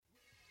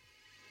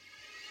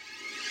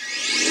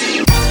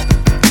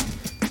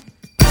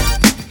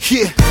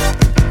Yeah,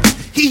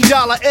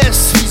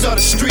 E$S, these are the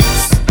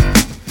streets.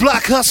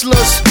 Black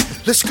hustlers,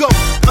 let's go.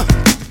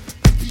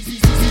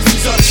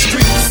 These are the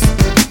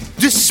streets.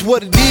 This is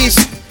what it is.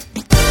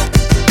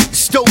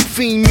 It's dope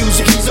fiend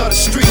music. These are the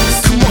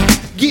streets. Come on,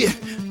 yeah.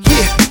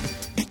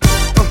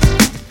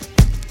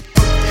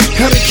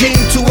 I done came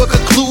to a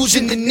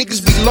conclusion that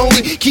niggas be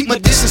lonely. Keep my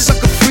distance,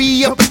 sucker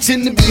free, I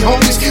pretend to be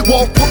homeless.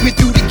 Walk put me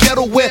through the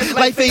ghetto where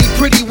life ain't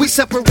pretty. We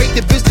separate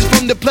the business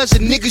from the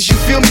pleasure, niggas, you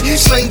feel me?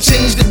 Slang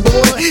changed the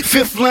board.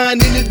 Fifth line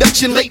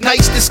introduction, late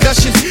nights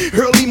discussions,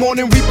 early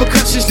morning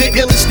repercussions. The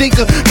illest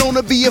thinker, known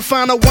to be a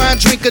finer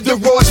wine drinker. The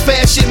rawest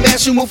fashion,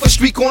 mashing with a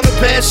streak on a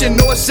passion.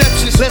 No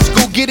exceptions, let's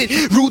go get it.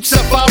 Roots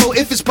I follow,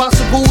 if it's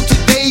possible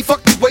today.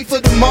 Fuck the wait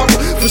for tomorrow.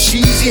 For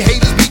cheesy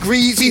haters be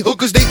greasy,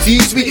 hookers they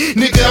tease me.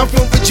 Nigga, I'm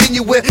from Virginia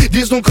where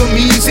this don't come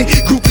easy.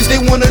 Groupies they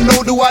wanna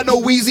know, do I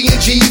know Weezy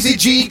and Jeezy?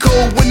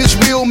 G-Code when it's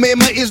real, man,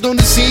 my ears don't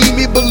deceive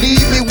me.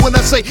 Believe me when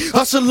I say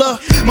hustler,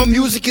 my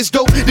music is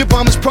dope. The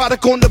bomb is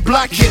product on the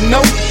block, you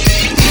know.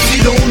 If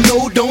you don't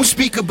know, don't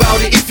speak about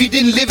it. If you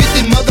didn't live it,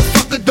 then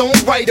motherfucker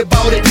don't write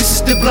about it. This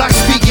is the block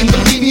speaking,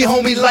 believe me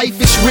homie, life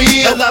is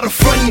real. A lot of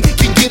frontin'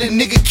 can get a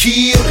nigga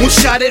killed. One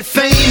shot at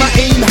fame, I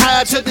aim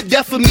high to the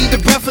death of me. The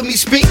breath of me,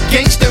 spit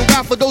gangsta and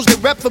rap for those that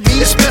rep for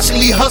me.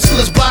 Especially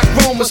hustlers, block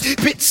roamers,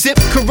 pit sip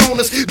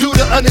coronas. Do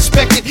the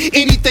unexpected,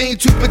 anything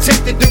to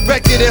protect the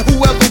directed. And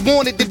whoever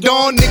wanted the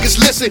dawn, niggas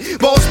listen.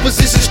 Boss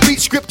position, street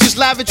scriptures,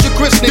 live at your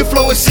christening. The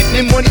flow is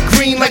sickening, money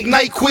green like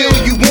NyQuil.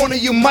 You want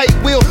it, you might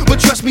will, but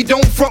trust me,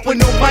 don't front with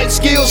no mic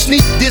skills.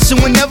 Sneak this and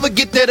we'll never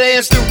get that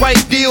ass the right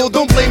deal.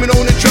 Don't blame it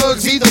on the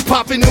drugs either,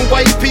 popping in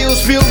white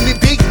pills. Feel me,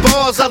 big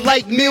bars, I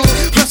like meals.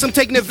 Plus I'm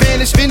taking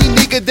advantage of any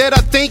nigga that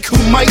I think who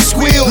might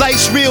squeal.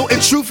 Life's real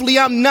and truthfully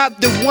I'm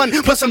not the one.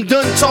 Plus I'm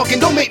done talking,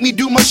 don't make me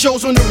do my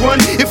shows on the run.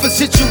 If a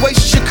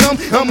situation should come,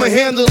 I'ma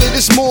handle it,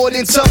 it's more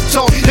than tough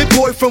talk. That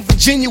boy from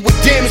Virginia with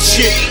damage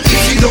shit.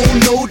 If you don't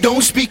know,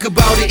 don't speak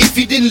about it. If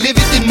you didn't live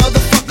it, then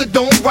motherfucker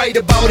don't write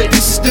about it.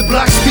 This is the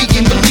block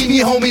speaking, believe me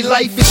homie,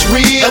 life is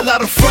real. A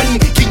lot of frontin'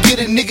 can get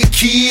a nigga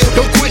killed.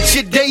 Don't quit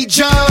your day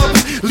job,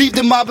 leave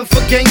the mobbing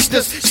for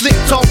gangsters. Slick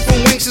talk from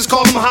wanksters,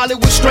 call them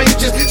Hollywood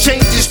strangers.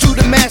 Changes to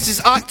the masses,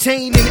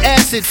 octane and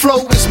acid.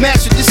 Flow is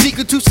mastered, the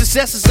secret to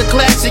success is a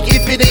classic.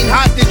 If it ain't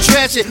hot, then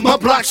trash it. My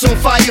block's on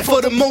fire.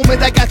 For the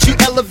moment, I got you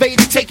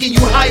elevated, taking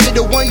you higher.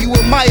 The one you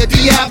admire,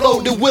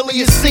 Diablo, the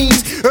williest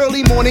scenes.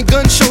 Early morning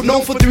gun show,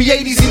 known for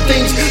 380s and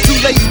things. Two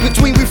ladies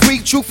between, we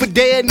freak, truth for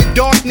dead in the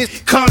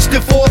darkness.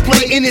 Constant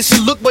foreplay,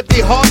 innocent look, but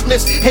they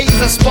heartless.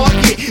 Haze, I spark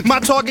it. My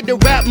target, the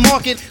rap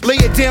market. Lay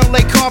it down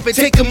like carpet,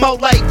 take them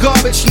out like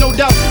garbage. No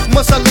doubt,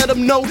 must I let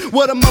them know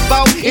what I'm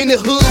about. In the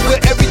hood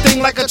with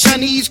everything like a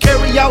Chinese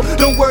carry out.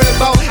 Don't worry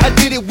about, I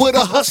did it with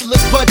a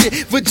hustler's budget.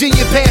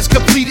 Virginia pass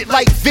completed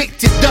like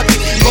Victor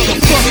Duckett.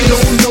 Motherfucker,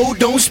 don't know,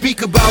 don't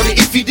speak about it.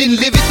 If you didn't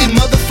live it, then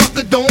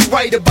motherfucker don't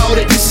write about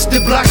it. This is the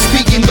block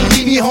speaking,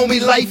 believe me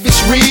homie, life is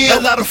real.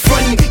 A lot of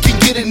frontin' can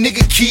get a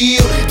nigga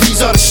killed.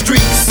 These are the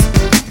streets.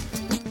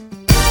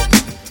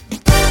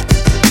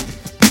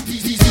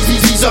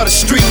 These are the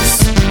streets.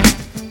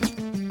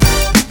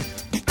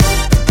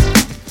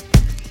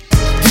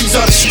 These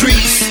are the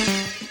streets.